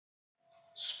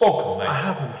Spoken I language.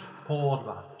 haven't thought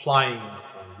about flying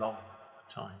for a long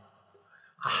time.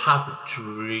 I haven't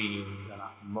dreamed of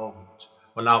that moment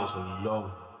when I was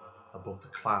alone above the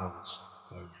clouds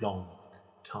for a long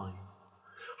time.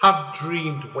 I haven't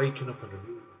dreamed of waking up in a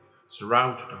room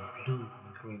surrounded in blue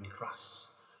and green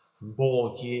grass for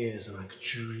more years than I could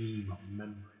dream of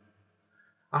remembering.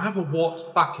 I haven't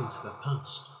walked back into the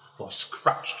past or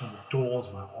scratched on the doors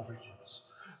of my origins,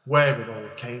 where it all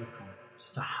came from,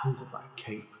 since I held up that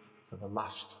cape for the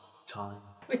last time.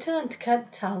 Return to Cape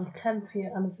Town 10th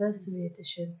Year Anniversary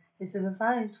Edition is a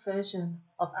revised version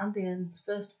of Andy N's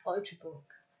first poetry book.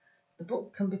 The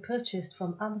book can be purchased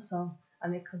from Amazon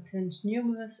and it contains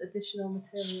numerous additional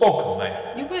material. Spoken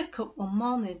language. You wake up one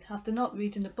morning after not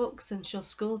reading a book since your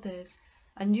school days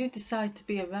and you decide to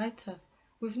be a writer,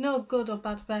 with no good or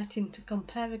bad writing to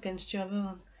compare against your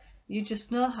own. You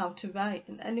just know how to write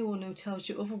and anyone who tells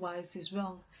you otherwise is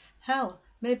wrong. Hell,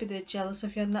 maybe they're jealous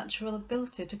of your natural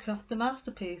ability to craft the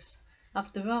masterpiece.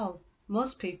 After all,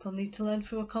 most people need to learn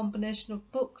through a combination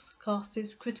of books,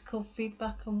 courses, critical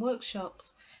feedback and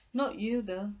workshops. Not you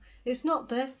though. It's not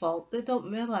their fault they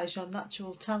don't realise your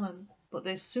natural talent, but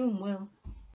they soon will.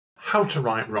 How to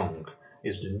Write Wrong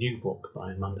is the new book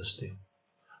by Amanda Steele.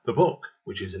 The book,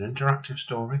 which is an interactive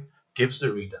story, gives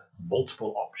the reader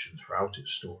multiple options throughout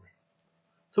its story.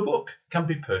 The book can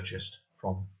be purchased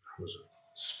from Amazon.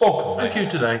 Spoken Thank you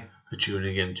language. today for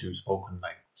tuning in to Spoken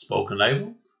Label. Spoken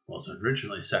Label was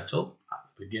originally set up at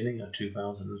the beginning of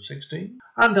 2016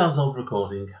 and as of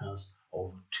recording has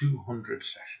over 200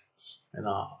 sessions in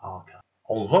our archive.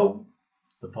 Although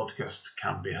the podcast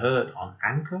can be heard on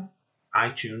Anchor,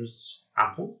 iTunes,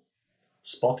 Apple,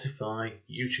 Spotify,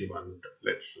 YouTube, and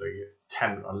literally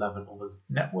 10 or 11 other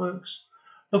networks,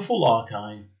 the full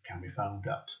archive can be found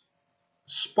at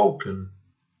Spoken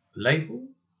Label,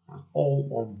 all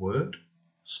one word,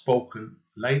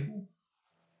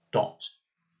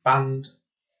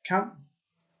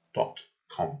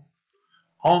 spokenlabel.bandcamp.com.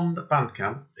 On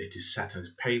Bandcamp, it is set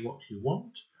as pay what you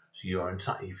want, so you are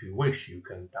entitled, if you wish, you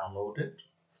can download it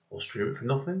or stream it for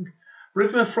nothing. But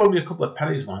if you throw me a couple of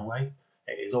pennies my way,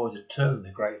 it is always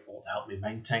eternally grateful to help me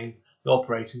maintain the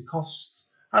operating costs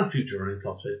and future running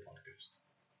costs of this podcast.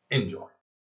 Enjoy.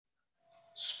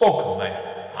 Spoken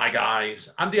label. Hi guys,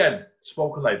 Andy N.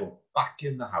 Spoken label back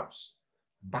in the house.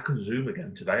 Back on Zoom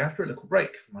again today after a little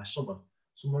break for my summer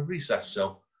recess.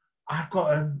 So I've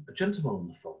got a gentleman on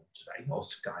the phone today, or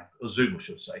Skype, or Zoom I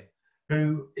should say,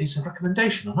 who is a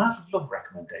recommendation, and I love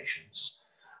recommendations.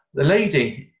 The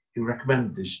lady who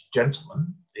recommended this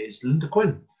gentleman is Linda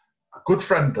Quinn, a good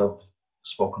friend of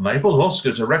Spoken Label, who also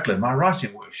goes a regular in my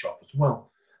writing workshop as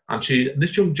well. And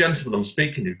this young gentleman I'm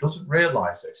speaking to doesn't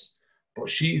realise this, but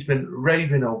she's been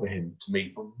raving over him to me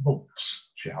for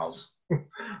months. She has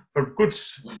for a good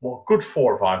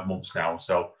 4 or 5 months now.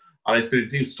 So, and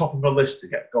it's top of the list to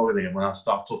get going again when I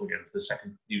start up again for the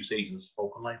second new season of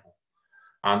Spoken Label.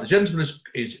 And the gentleman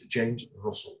is James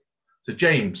Russell. So,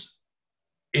 James,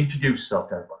 introduce yourself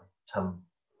to everybody. Tell them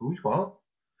who you are,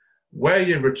 where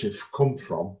you originally come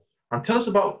from, and tell us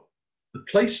about the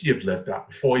place you've lived at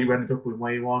before you ended up with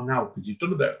where you are now, because you've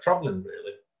done a bit of travelling,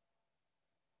 really.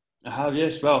 I have,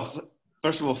 yes. Well,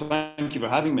 first of all, thank you for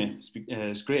having me.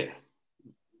 It's great.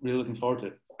 Really looking forward to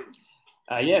it.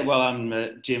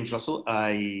 I'm James Russell.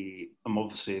 I am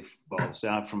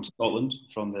I'm from Scotland,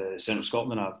 from the centre of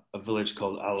Scotland, a village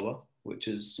called Alloa, which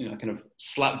is kind of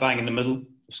slap bang in the middle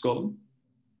of Scotland.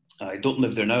 I don't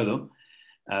live there now though.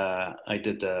 I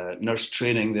did nurse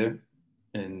training there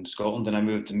in Scotland, and I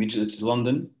moved immediately to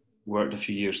London. Worked a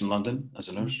few years in London as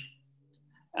a nurse,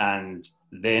 and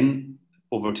then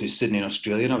over to Sydney in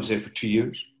Australia, and I was there for 2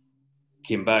 years.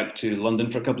 Came back to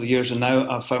London for a couple of years, and now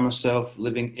I found myself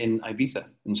living in Ibiza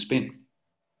in Spain.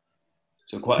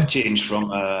 So quite a change from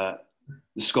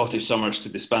the Scottish summers to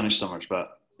the Spanish summers,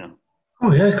 but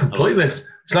Oh yeah, completely. It's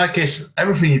like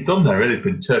everything you've done there really has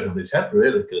been turned on its head,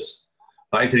 really, because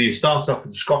like you started off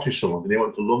with the Scottish summer, then you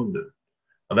went to London,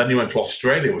 and then you went to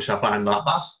Australia, which I find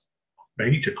that's a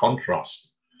major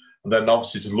contrast. And then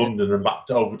obviously to London and back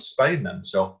over to Spain then.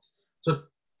 So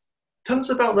tell us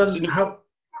about then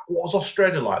what was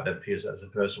Australia like then for you as a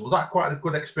person? Was that quite a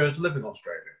good experience to live in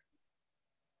Australia?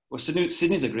 Well,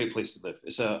 Sydney's a great place to live.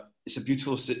 It's a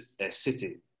beautiful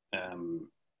city,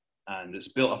 and it's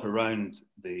built up around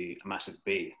a massive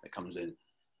bay that comes in.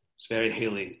 It's very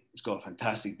hilly. It's got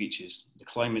fantastic beaches. The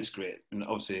climate's great, and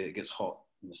obviously it gets hot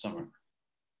in the summer,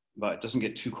 but it doesn't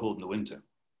get too cold in the winter.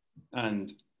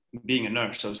 And being a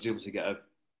nurse, I was able to get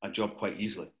a job quite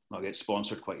easily. I'll get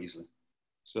sponsored quite easily.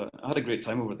 So I had a great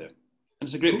time over there. And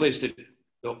it's a great place the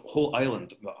whole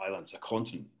island, a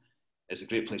continent, is a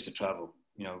great place to travel.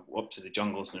 up to the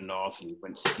jungles in the north and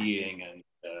went skiing and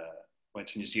went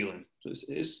to New Zealand. So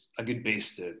it's a good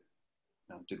base to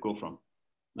go from.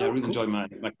 Yeah, I really enjoyed my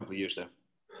couple of years there.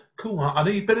 Cool. I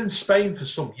know you've been in Spain for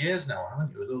some years now,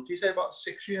 haven't you? Did you say about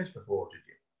 6 years before, did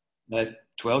you?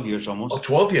 12 years almost. Oh,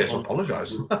 12 years, I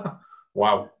apologise.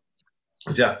 Wow.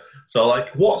 Yeah. So, like,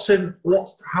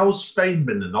 how's Spain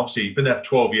been? And obviously, you've been there for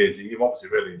 12 years, and you've obviously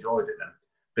really enjoyed it then.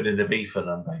 Been in Ibiza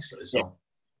then, basically. So. Yeah.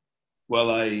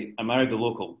 Well, I married the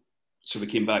local, so we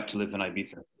came back to live in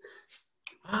Ibiza.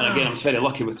 And again, I'm very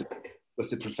lucky with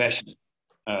the profession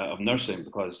of nursing,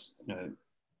 because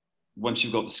once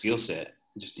you've got the skill set,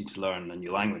 you just need to learn a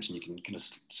new language, and you can kind of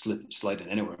slide in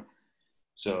anywhere.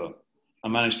 So I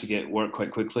managed to get work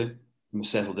quite quickly and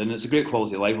settled in. It's a great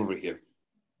quality of life over here.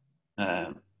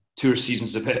 Tour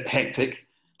season's a bit hectic,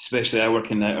 especially I work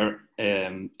in our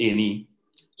A&E.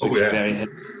 So very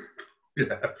hectic.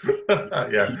 Yeah.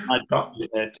 Yeah. I'll tell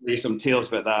you some tales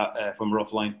about that when we're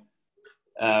offline.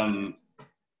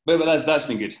 But that's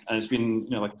been good, and it's been,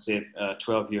 like I say,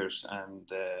 12 years, and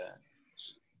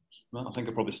well, I think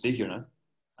I'll probably stay here now,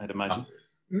 I'd imagine.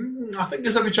 I think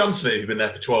there's every chance of it if you've been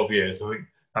there for 12 years. I think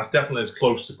that's definitely as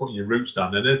close to putting your roots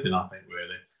down as anything, I think,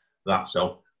 really.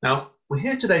 So now we're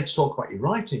here today to talk about your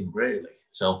writing, really.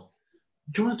 So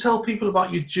do you want to tell people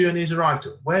about your journey as a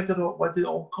writer? Where did it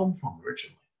all come from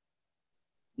originally?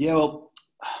 Yeah, well,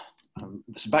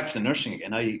 it's back to the nursing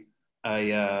again.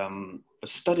 I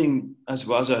was studying, as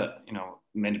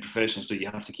many professions do.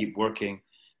 You have to keep working,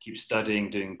 keep studying,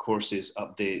 doing courses,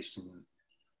 updates, and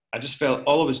I just felt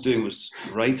all I was doing was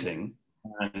writing,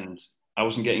 and I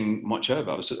wasn't getting much out of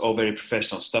it. It was all very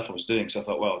professional stuff I was doing. So I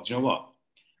thought, well, do you know what?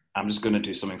 I'm just going to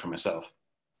do something for myself.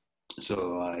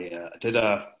 So I did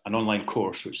an online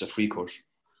course, which is a free course,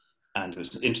 and it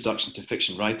was an introduction to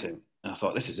fiction writing. And I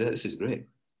thought, this is it. This is great.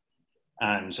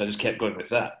 And so I just kept going with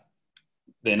that.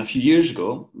 Then a few years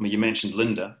ago, when you mentioned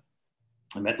Linda,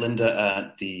 I met Linda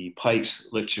at the Pikes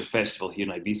Literature Festival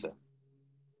here in Ibiza.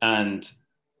 And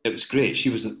it was great. She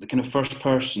was the kind of first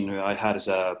person who I had as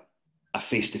a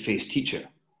face-to-face teacher.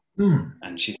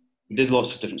 And she did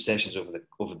lots of different sessions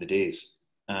over the days.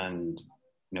 And,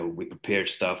 we prepared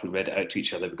stuff, we read it out to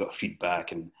each other, we got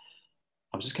feedback, and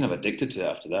I was just kind of addicted to it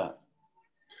after that.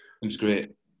 It was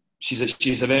great. She's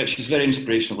very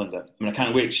inspirational, Linda. I mean, I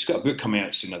can't wait. She's got a book coming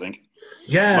out soon, I think.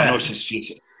 Yeah. Well, I know she's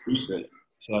used to it,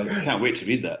 so I can't wait to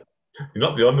read that. You're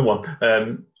not the only one.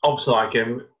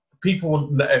 Obviously, people,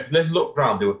 if they look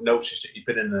around, they would notice that you've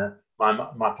been in my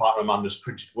partner Amanda's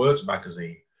Printed Words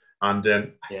magazine, and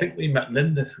I think we met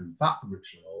Linda through that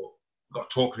originally. Got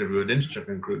talking to her in an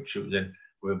Instagram group she was in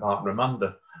with my partner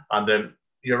Amanda, and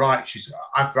you're right.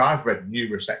 I've read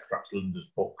numerous extracts of Linda's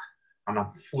book, and I'm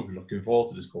fully looking forward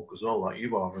to this book as well, like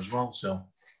you are as well. So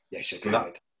yeah, she's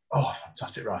great.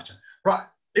 Fantastic writer. Right,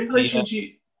 in relation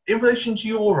to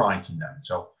your writing, then.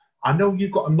 So I know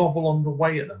you've got a novel on the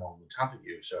way at the moment, haven't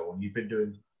you? So, and you've been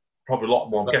doing probably a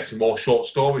lot more. I'm guessing more short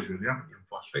stories, really, haven't you?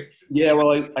 Flash fiction. Yeah,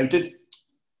 well, I did.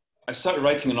 I started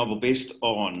writing a novel based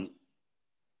on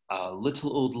a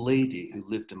little old lady who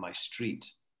lived in my street.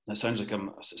 That sounds like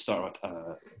I'm start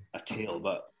a tale,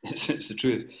 but it's the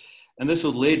truth. And this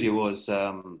old lady was,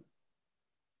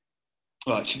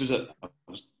 she was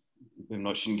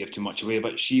shouldn't give too much away,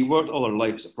 but she worked all her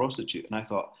life as a prostitute. And I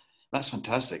thought, that's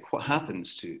fantastic. What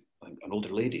happens to an older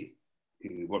lady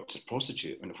who worked as a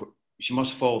prostitute? I mean, she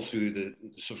must fall through the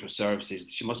social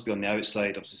services. She must be on the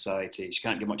outside of society. She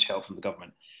can't get much help from the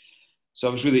government. So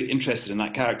I was really interested in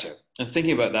that character. And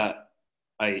thinking about that,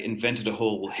 I invented a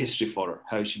whole history for her,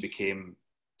 how she became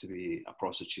to be a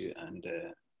prostitute. And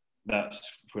that's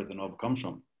where the novel comes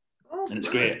from. Oh, and it's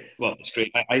great. Well, it's great.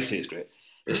 I say it's great.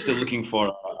 They're still looking for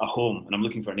a home, and I'm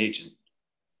looking for an agent.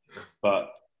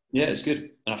 But yeah, it's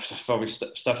good. And I've probably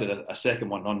started a second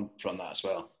one on from that as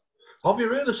well. Have you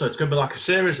really? So it's going to be like a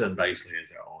series then, basically, is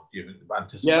it? Or do you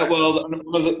anticipate? Yeah, well,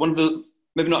 one of the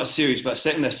maybe not a series, but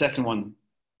certainly a second one.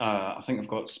 I think I've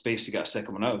got space to get a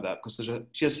second one out of that, because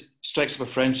she strikes up a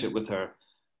friendship with her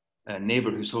neighbour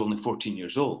who's only 14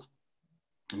 years old,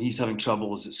 and he's having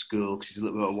troubles at school because he's a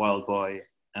little bit of a wild boy,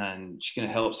 and she kind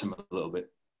of helps him a little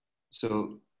bit.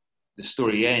 So the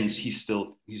story ends. He's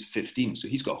 15, so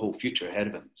he's got a whole future ahead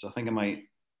of him. So I think I might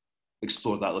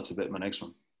explore that a little bit in my next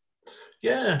one.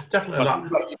 Yeah,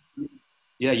 definitely.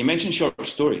 Yeah, you mentioned short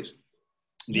stories.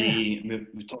 We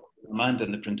talked about Amanda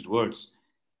and the Printed Words.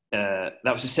 That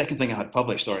was the second thing I had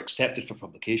published or accepted for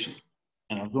publication,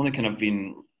 and I've only kind of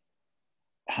been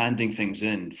handing things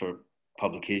in for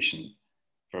publication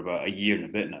for about a year and a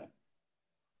bit now.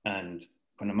 And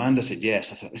when Amanda said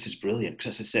yes, I thought, this is brilliant,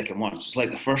 because that's the second one. So it's like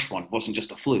the first one wasn't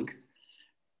just a fluke.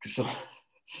 So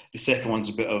the second one's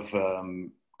a bit of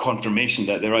confirmation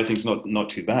that the writing's not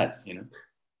too bad, you know.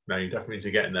 No, you definitely need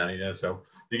to get in there, yeah. So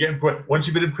you're getting once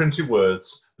you've been in printed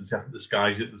words, the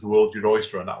sky's the world's your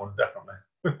oyster on that one, definitely.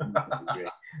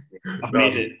 I've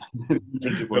made it.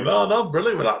 No,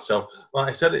 brilliant with that. So, like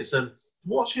I said, it's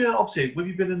what's your obviously when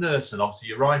you've been a nurse and obviously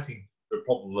your writing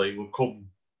will come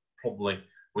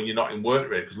when you're not in work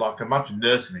really, because like I imagine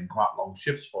nursing in quite long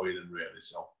shifts for you then really.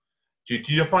 So, do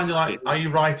you find are you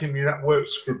writing when you're at work,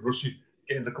 rushing,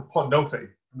 getting the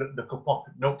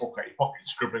notebook at your pocket,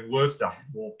 scribbling words down,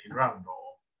 walking around,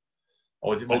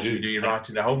 or is it mostly do you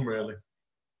writing at home really?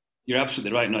 You're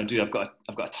absolutely right, and I do. I've got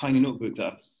a tiny notebook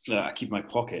that I keep in my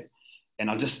pocket, and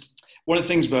one of the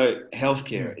things about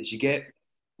healthcare is you get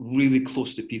really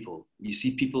close to people. You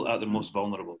see people at their most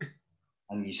vulnerable,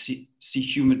 and you see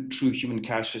true human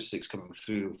characteristics coming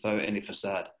through without any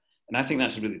facade. And I think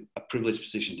that's really a privileged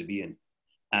position to be in,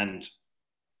 and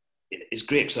it's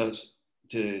great to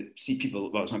see people.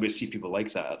 Well, it's not great to see people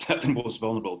like that at the most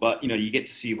vulnerable, but you get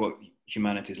to see what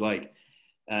humanity is like,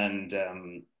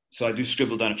 and so I do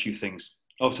scribble down a few things.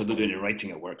 Obviously, I don't do any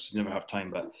writing at work, so I never have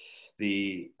time. But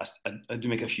I do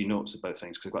make a few notes about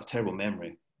things because I've got a terrible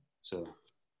memory. So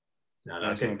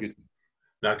that's not good.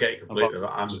 No, I get you completely.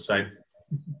 I'm the same.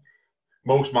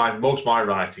 Most of my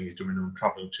writing is doing when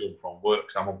travelling to and from work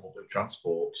because I'm on public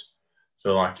transport.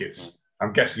 So I'm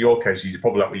guessing your case you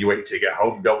probably like when you wait till you get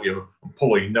home, don't you? And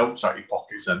pulling notes out your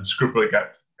pockets and scribbling,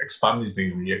 expanding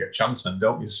things when you get a chance, then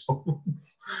don't you? So,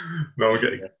 no, I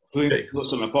get you. Putting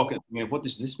notes in my pocket. What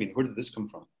does this mean? Where did this come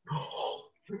from?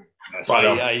 So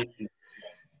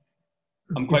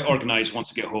I'm quite organised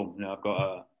once I get home. I've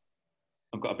got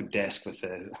a big desk with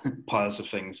piles of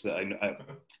things that I know.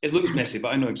 It looks messy, but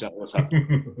I know exactly what's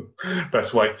happening.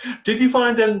 Best way. Did you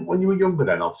find when you were younger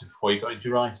then, obviously before you got into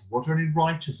writing, were there any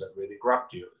writers that really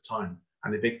grabbed you at the time?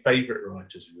 Any big favourite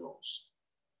writers of yours?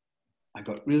 I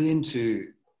got really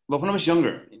into, when I was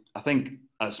younger, I think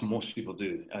as most people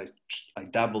do, I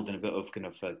dabbled in a bit of kind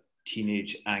of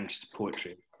teenage angst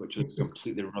poetry, which was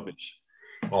completely rubbish.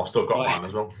 Well, I've still got mine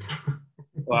as well.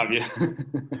 Oh, have you?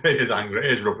 It is angry.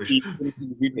 It is rubbish. Do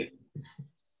you read it?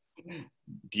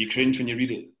 Do you cringe when you read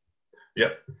it?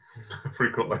 Yep,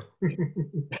 frequently.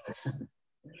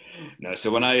 No,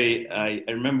 so when I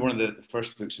remember one of the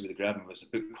first books that really grabbed me was a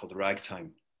book called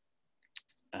Ragtime.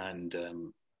 And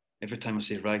every time I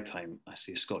say Ragtime, I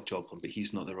say Scott Joplin, but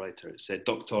he's not the writer. It said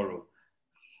Doctorow.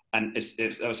 And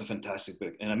that was a fantastic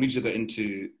book. And I immediately got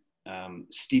into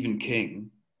Stephen King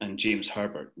and James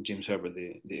Herbert,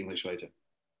 the English writer,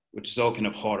 which is all kind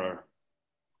of horror,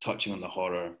 touching on the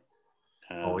horror.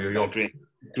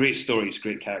 Great stories,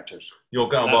 great characters. You're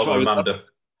going well with Amanda.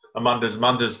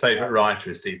 Amanda's favourite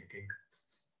writer is Stephen King.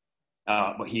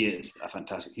 But he is a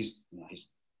fantastic. He's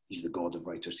the god of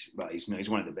writers. But he's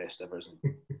one of the best ever, isn't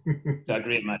he? He's got a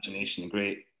great imagination,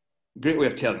 great way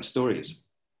of telling stories.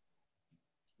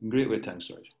 Great way of telling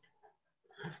stories.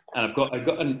 And I've got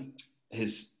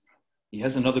he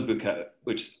has another book out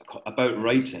which about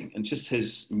writing and just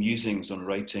his musings on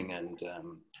writing and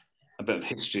a bit of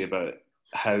history about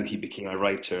how he became a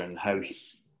writer and how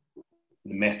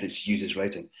the methods he uses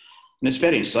writing. And it's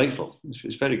very insightful.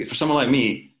 It's very good. For someone like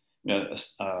me,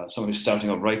 someone who's starting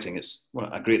off writing, it's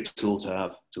a great tool to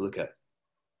have to look at.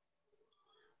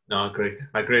 No,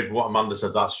 I agree with what Amanda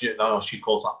said. She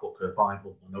calls that book her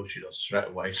Bible. I know she does straight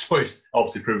away. So it's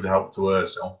obviously proves a help to her.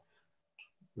 So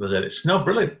it's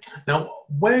brilliant. Now,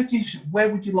 where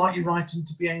would you like your writing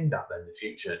to be aimed at then in the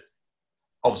future?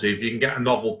 Obviously, if you can get a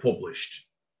novel published.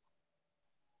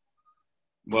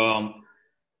 Well,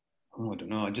 I don't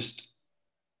know. I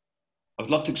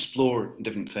would love to explore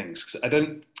different things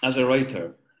because as a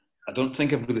writer, I don't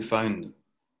think I've really found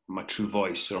my true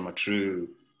voice or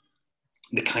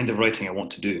the kind of writing I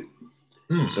want to do.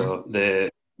 So the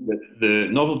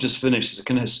novel just finished is a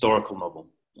kind of historical novel,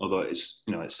 although it's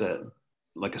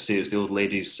like I say, it's the old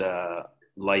lady's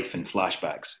life in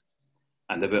flashbacks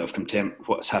and a bit of contempt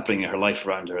what's happening in her life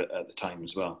around her at the time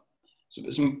as well. So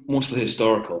it's mostly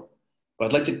historical, but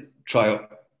I'd like to try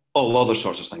all other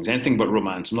sorts of things, anything but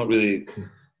romance. I'm not really.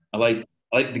 I like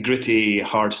the gritty,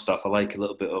 hard stuff. I like a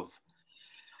little bit of,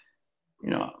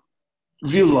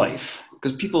 real life,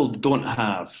 because people don't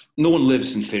have. No one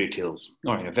lives in fairy tales,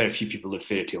 or very few people live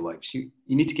fairy tale lives. You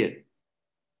need to get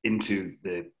into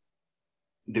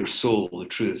their soul, the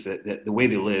truth, the way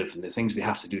they live, and the things they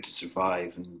have to do to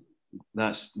survive, and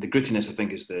that's the grittiness. I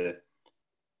think is the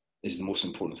most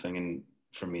important thing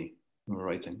for me in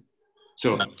writing.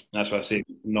 So that's why I say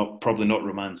probably not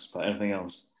romance, but anything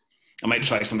else. I might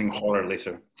try something horror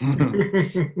later.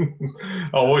 I'm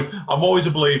always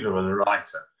a believer in a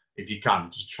writer. if you can,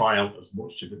 just try out as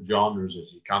much different genres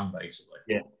as you can, basically.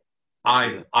 Yeah.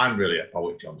 I'm really a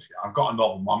poet, honestly. I've got a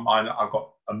novel. I've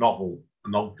got a novel, a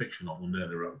non-fiction novel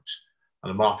nearly wrote,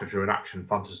 and I'm halfway through an action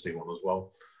fantasy one as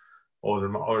well.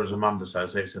 Or as Amanda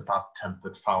says, it's a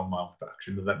bad-tempered, foul-mouthed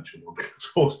action adventure one.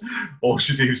 All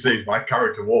she seems to see is my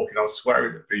character walking out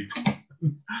swearing at people.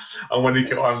 And when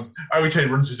every time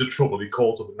he runs into trouble, he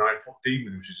calls up a 9-foot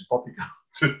demon, which is his bodyguard,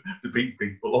 to beat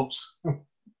people up.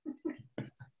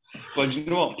 But you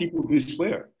know what? People do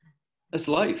swear. It's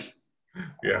life.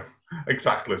 Yeah,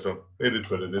 exactly. So it is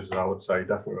what it is, I would say,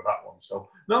 definitely with that one. So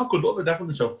no, good luck,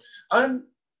 definitely. So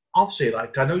obviously,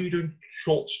 like I know you're doing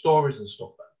short stories and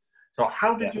stuff then. So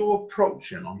how did your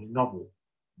approach on your novel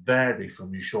vary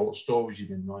from your short stories you've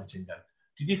been writing then?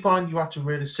 Did you find you had to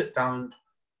really sit down and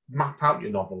map out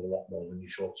your novel a lot more than your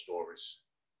short stories?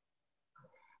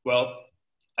 Well,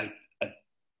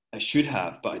 I should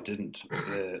have, but I didn't.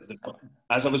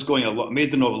 As I was going along, I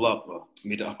made the novel up. Well, I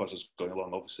made it up as I was going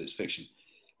along. Obviously, it's fiction.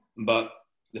 But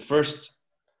the first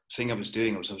thing I was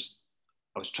doing was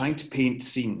I was trying to paint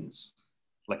scenes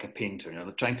like a painter.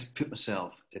 Trying to put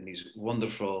myself in these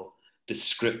wonderful,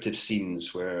 descriptive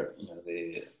scenes where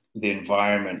the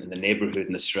environment and the neighborhood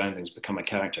and the surroundings become a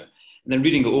character. And then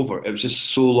reading it over, it was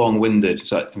just so long-winded.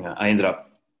 So I ended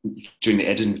up during the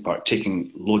editing part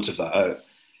taking loads of that out,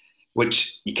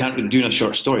 which you can't really do in a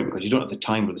short story because you don't have the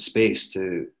time or the space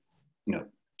to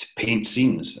paint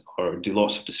scenes or do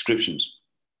lots of descriptions.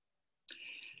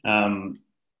 And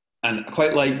I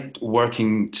quite liked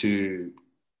working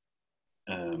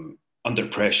under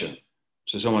pressure.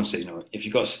 So someone said, if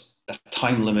you've got a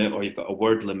time limit or you've got a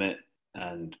word limit,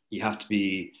 and you have to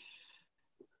be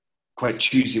quite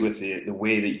choosy with the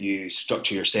way that you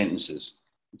structure your sentences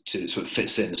to so it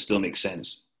fits in and still makes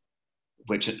sense.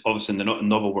 Which obviously in the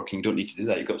novel working, you don't need to do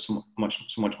that. You've got so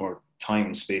much more time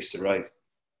and space to write.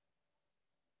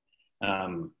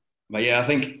 But yeah, I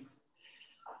think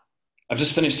I've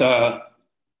just finished a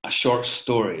short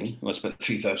story. Well, it's about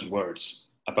 3,000 words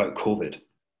about COVID.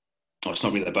 Oh, it's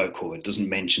not really about COVID. It doesn't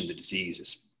mention the disease.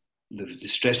 It's the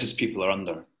stresses people are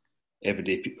under.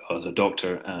 Everyday people, as a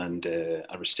doctor and a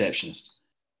receptionist,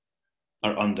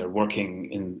 are under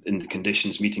working in the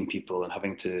conditions, meeting people and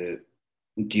having to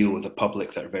deal with a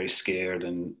public that are very scared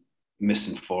and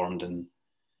misinformed, and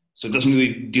so it doesn't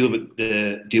really deal with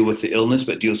the illness,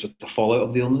 but it deals with the fallout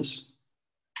of the illness.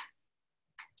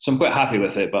 So I'm quite happy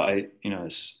with it, but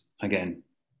it's again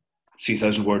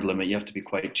 3,000 word limit. You have to be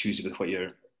quite choosy with what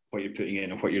you're putting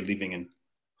in and what you're leaving in.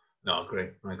 No, I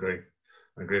agree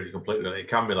with you completely. It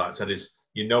can be like I said, is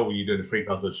when you're doing a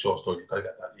 3,000 word short story, you've got to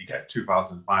get that. You get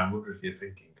 2,500 if you're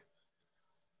thinking.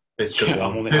 This could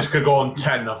go on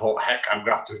 10. I thought, heck, I'm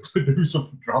going to have to do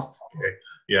something drastic here.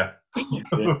 Yeah.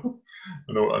 I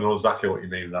know exactly what you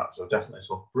mean with that. So definitely,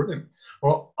 so brilliant.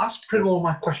 Well, that's pretty much all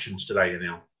my questions today,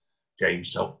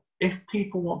 James. So if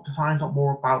people want to find out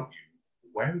more about you,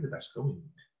 where are they best going?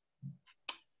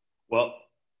 Well,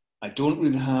 I don't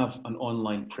really have an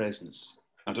online presence.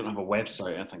 I don't have a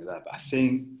website or anything like that. But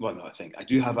I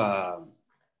do have a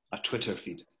Twitter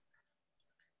feed.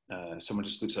 Someone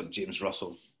just looks up James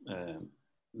Russell,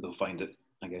 they'll find it,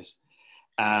 I guess.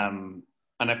 And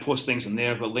I post things on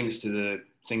there. I've got links to the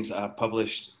things that I've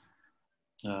published.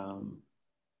 I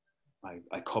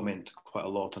comment quite a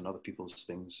lot on other people's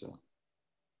things, so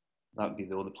that would be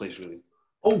the only place really.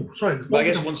 Oh, sorry.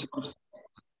 There's one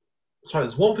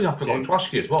thing I forgot to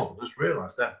ask you as well. I just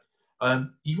realised that.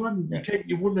 You've done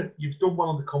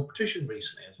well in the competition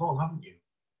recently as well, haven't you?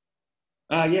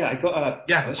 Yeah, I got a.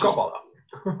 Yeah, I forgot about that.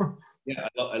 Yeah,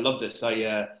 I love this.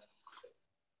 On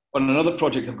another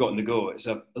project I've got on the go, it's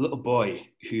a little boy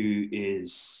who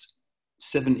is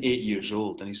 7-8 years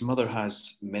old, and his mother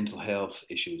has mental health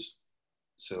issues.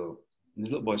 So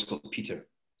his little boy's called Peter,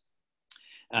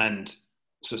 and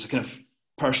so it's a kind of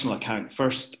personal account,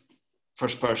 first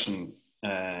person,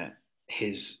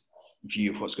 his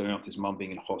view of what's going on with his mum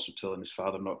being in hospital and his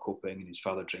father not coping and his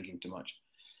father drinking too much.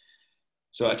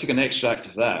 So I took an extract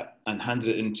of that and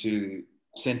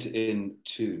sent it in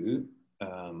to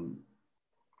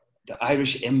the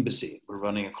Irish Embassy. We're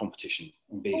running a competition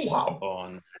based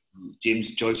on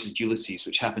James Joyce's Ulysses,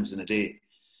 which happens in a day.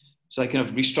 So I kind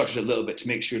of restructured it a little bit to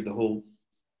make sure the whole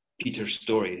Peter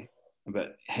story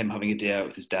about him having a day out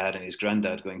with his dad and his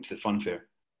granddad going to the fun fair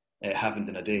happened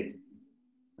in a day.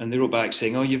 And they wrote back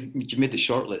saying, "Oh, you've made the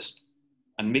shortlist."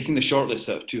 And making the shortlist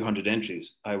out of 200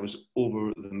 entries, I was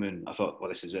over the moon. I thought, well,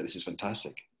 this is it. This is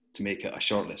fantastic to make it a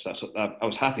shortlist. I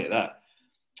was happy at that.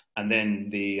 And then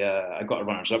I got a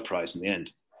runners-up prize in the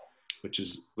end, which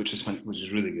is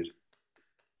really good.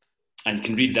 And you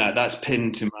can read that. That's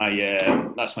pinned to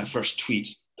my. That's my first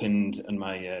tweet pinned on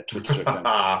my Twitter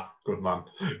account. Good man,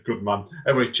 good man.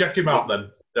 Anyway, check him out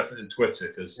then, definitely on Twitter,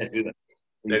 because Yeah, do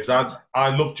that.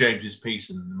 I love James's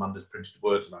piece in Amanda's Printed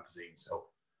Words magazine, so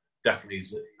definitely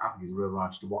he's a real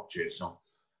right to watch it. So,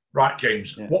 right,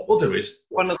 James, Yeah. what we'll do is...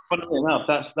 Funnily enough,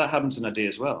 that happens in a day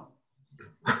as well.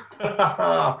 It's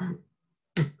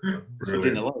a day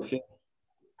in a life, yeah.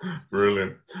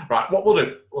 Brilliant. Right, what we'll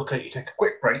do, we'll take a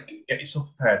quick break, get yourself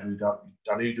prepared.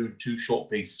 I know you're doing 2 short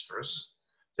pieces for us.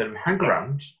 Then we hang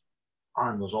around.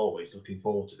 I'm, as always, looking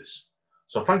forward to this.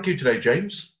 So thank you today,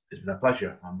 James. It's been a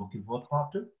pleasure. I'm looking forward to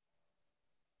part 2.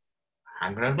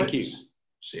 Hang around, Thank you. please.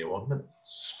 See you in a minute.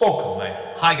 Spoken, mate.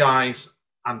 Hi, guys.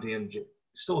 Andy and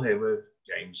still here with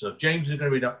James. So James is going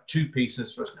to read out 2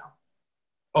 pieces for us now.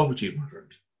 Over to you, my friend.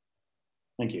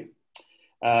 Thank you.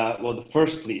 Well, the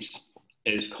first piece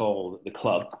is called The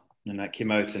Club, and that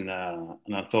came out in an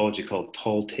anthology called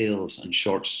Tall Tales and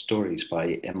Short Stories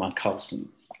by Emma Carlson.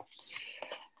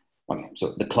 Okay,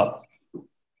 so The Club.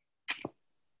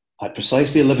 At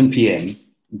precisely 11 p.m.,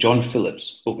 John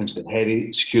Phillips opens the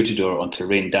heavy security door onto a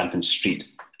rain-dampened street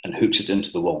and hooks it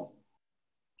into the wall.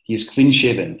 He is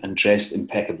clean-shaven and dressed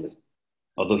impeccably,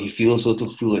 although he feels a little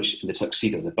foolish in the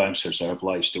tuxedo the bouncers are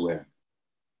obliged to wear.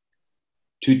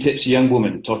 2 tipsy young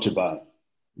women totter by,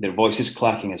 their voices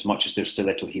clacking as much as their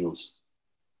stiletto heels.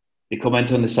 They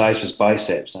comment on the size of his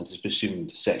biceps and his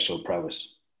presumed sexual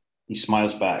prowess. He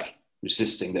smiles back,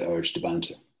 resisting the urge to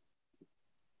banter.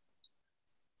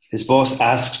 His boss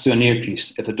asks through an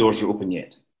earpiece if the doors are open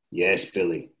yet. Yes,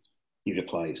 Billy, he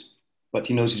replies, but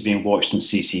he knows he's being watched on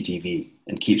CCTV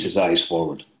and keeps his eyes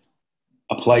forward.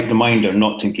 A polite reminder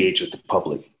not to engage with the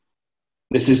public.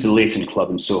 This is the Leighton Club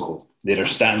in Soho. There are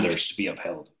standards to be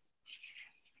upheld.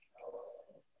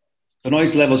 The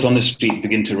noise levels on the street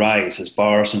begin to rise as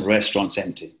bars and restaurants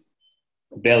empty.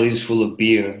 Bellies full of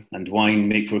beer and wine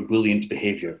make for brilliant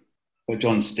behaviour, but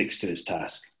John sticks to his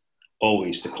task,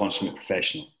 always the consummate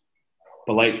professional,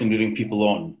 politely moving people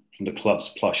on from the club's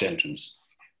plush entrance.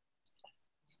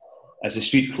 As the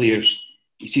street clears,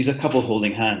 he sees a couple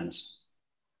holding hands.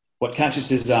 What catches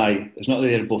his eye is not that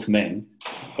they're both men,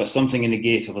 but something in the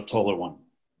gait of a taller one.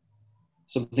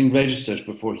 Something registers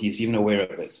before he is even aware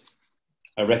of it,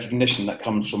 a recognition that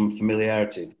comes from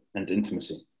familiarity and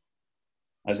intimacy.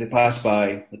 As they pass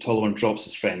by, the taller one drops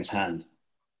his friend's hand,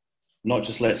 not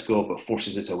just lets go, but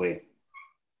forces it away.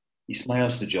 He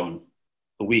smiles to John,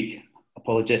 a weak,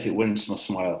 apologetic, winsome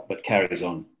smile, but carries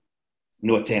on.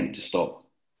 No attempt to stop.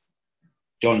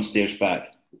 John stares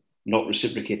back, not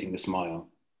reciprocating the smile,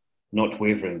 not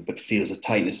wavering, but feels a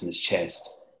tightness in his chest,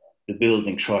 the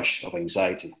building crush of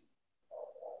anxiety.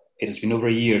 It has been over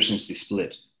a year since they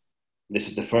split. This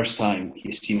is the first time he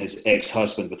has seen his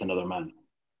ex-husband with another man.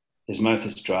 His mouth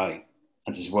is dry,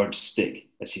 and his words stick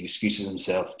as he excuses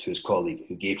himself to his colleague,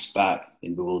 who gapes back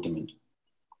in bewilderment.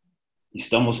 He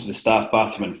stumbles to the staff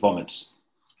bathroom and vomits.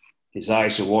 His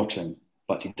eyes are watering,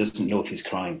 but he doesn't know if he's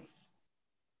crying.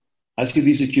 As he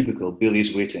leaves the cubicle, Billy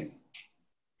is waiting.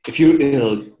 If you're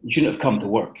ill, you shouldn't have come to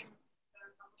work.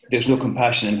 There's no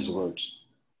compassion in his words.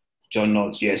 John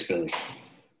nods, yes, Billy,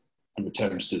 and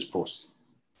returns to his post.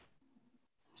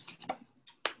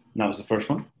 And that was the first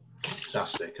one.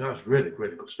 Fantastic. That's really,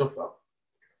 really good stuff, that.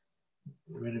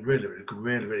 Really, really, really good.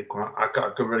 Really, really good. I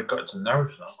really got into the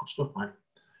narrative. That's good stuff, mate.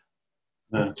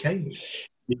 Okay.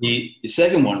 The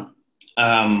second one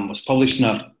was published in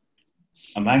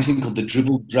a magazine called the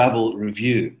Dribble Drabble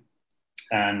Review.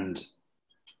 And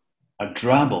a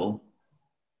drabble,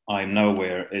 I'm now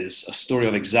aware, is a story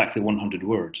of exactly 100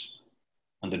 words.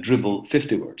 And the dribble,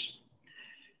 50 words.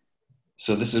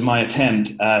 So this is my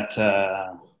attempt at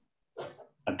a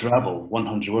drabble,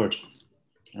 100 words.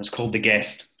 And it's called The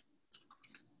Guest.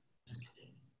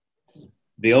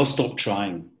 They all stop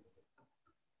trying.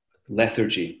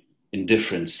 Lethargy,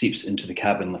 indifference seeps into the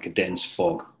cabin like a dense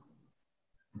fog.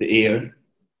 The air,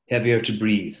 heavier to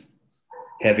breathe,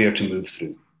 heavier to move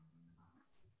through.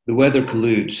 The weather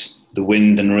colludes, the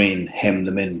wind and rain hem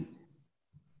them in.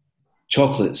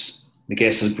 Chocolates the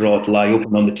guest has brought lie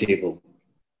open on the table,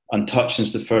 untouched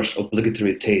since the first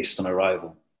obligatory taste on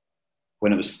arrival,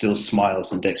 when it was still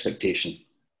smiles and expectation.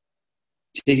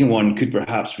 Taking one could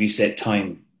perhaps reset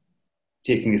time,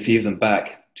 taking the three of them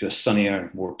back to a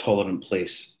sunnier, more tolerant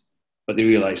place, but they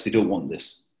realise they don't want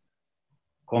this.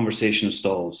 Conversation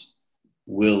stalls,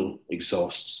 will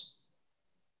exhausts.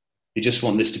 They just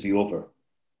want this to be over,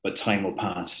 but time will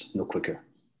pass no quicker.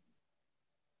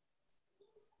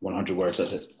 100 words,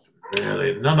 that's it.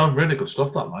 Really? No, really good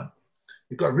stuff, that, man.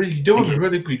 You do have a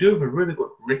really good,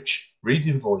 rich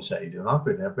reading voice that you do. I've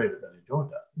really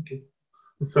enjoyed that. Thank you.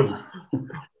 So,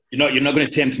 You're not going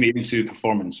to tempt me into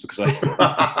performance because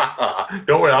I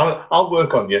Don't worry, I'll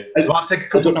work on you. It might take a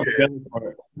couple of years. for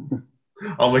it.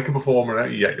 I'll make a performer out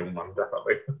of you, young man,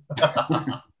 definitely.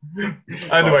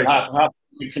 Anyway.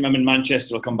 Next time I'm in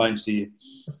Manchester, I'll come by and see you.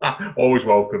 Always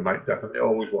welcome, mate. Definitely,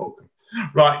 always welcome.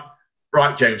 Right,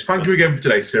 James. Thank you again for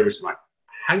today, seriously, mate.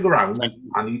 Hang around.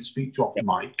 I need to speak to you off the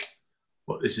mic.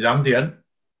 But this is Andy N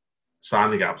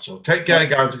signing out. So take care,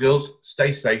 guys and girls.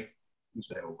 Stay safe and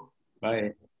stay over.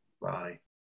 Bye. Bye.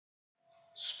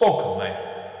 Spoken, mate.